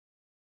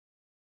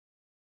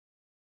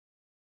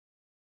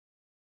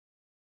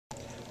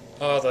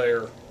Hi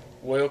there.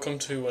 Welcome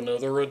to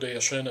another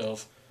edition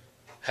of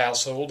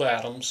Household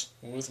Items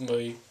with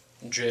me,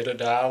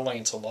 Jedidiah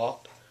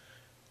Lancelot.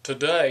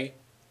 Today,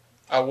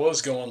 I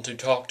was going to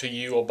talk to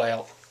you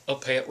about a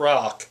pet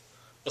rock,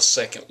 a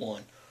second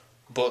one,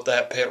 but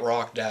that pet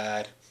rock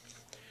died.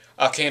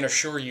 I can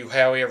assure you,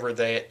 however,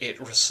 that it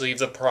received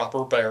the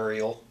proper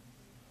burial.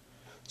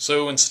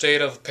 So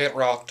instead of pet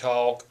rock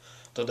talk,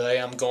 today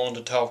I'm going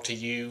to talk to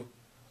you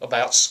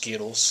about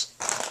Skittles.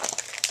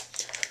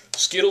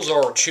 Skittles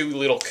are a chewy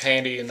little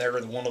candy, and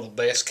they're one of the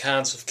best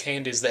kinds of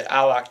candies that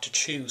I like to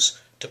choose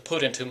to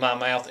put into my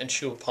mouth and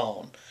chew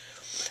upon.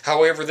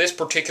 However, this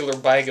particular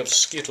bag of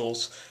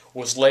Skittles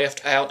was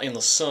left out in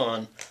the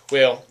sun.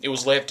 Well, it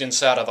was left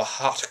inside of a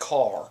hot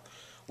car,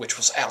 which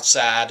was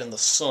outside in the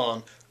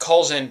sun,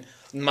 causing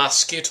my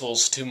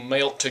Skittles to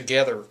melt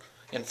together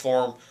and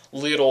form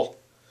little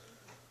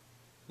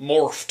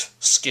morphed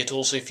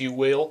Skittles, if you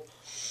will.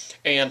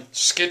 And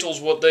Skittles,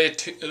 what they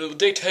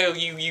tell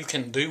you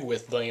can do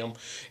with them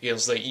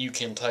is that you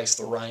can taste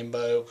the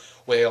rainbow.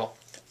 Well,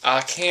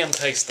 I can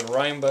taste the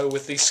rainbow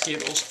with these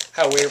Skittles.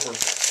 However,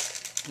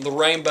 the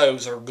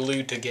rainbows are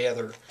glued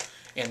together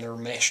and they're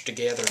meshed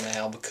together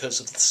now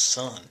because of the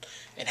sun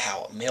and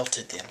how it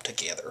melted them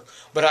together.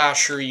 But I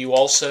assure you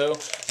also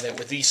that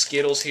with these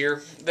Skittles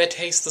here, they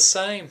taste the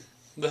same.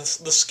 The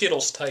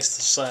Skittles taste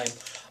the same.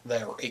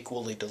 They are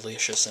equally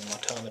delicious in my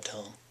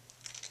tum-a-tum.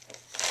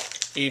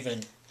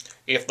 Even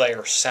if they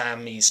are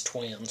Siamese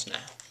twins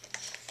now.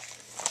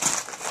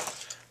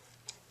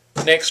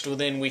 Next,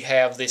 then we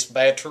have this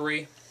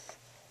battery.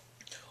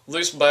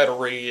 This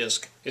battery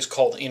is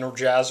called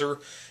Energizer,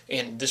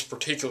 and this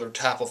particular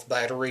type of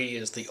battery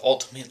is the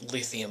ultimate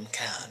lithium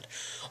kind.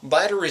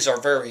 Batteries are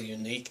very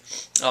unique.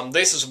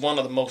 This is one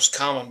of the most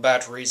common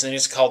batteries, and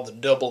it's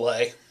called the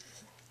AA.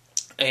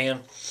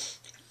 And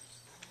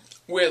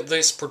with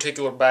this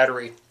particular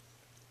battery,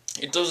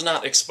 it does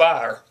not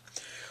expire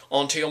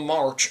until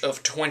March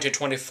of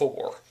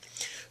 2024.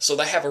 So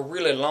they have a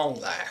really long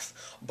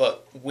life,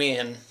 but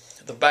when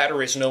the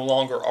batteries no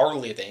longer are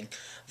living,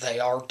 they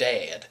are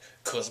dead,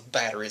 because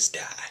batteries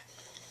die.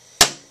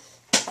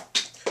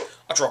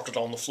 I dropped it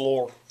on the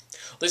floor.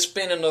 This has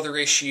been another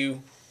issue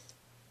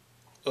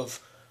of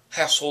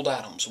Household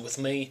Items with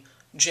me,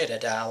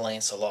 Jedidiah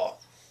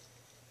Lancelot.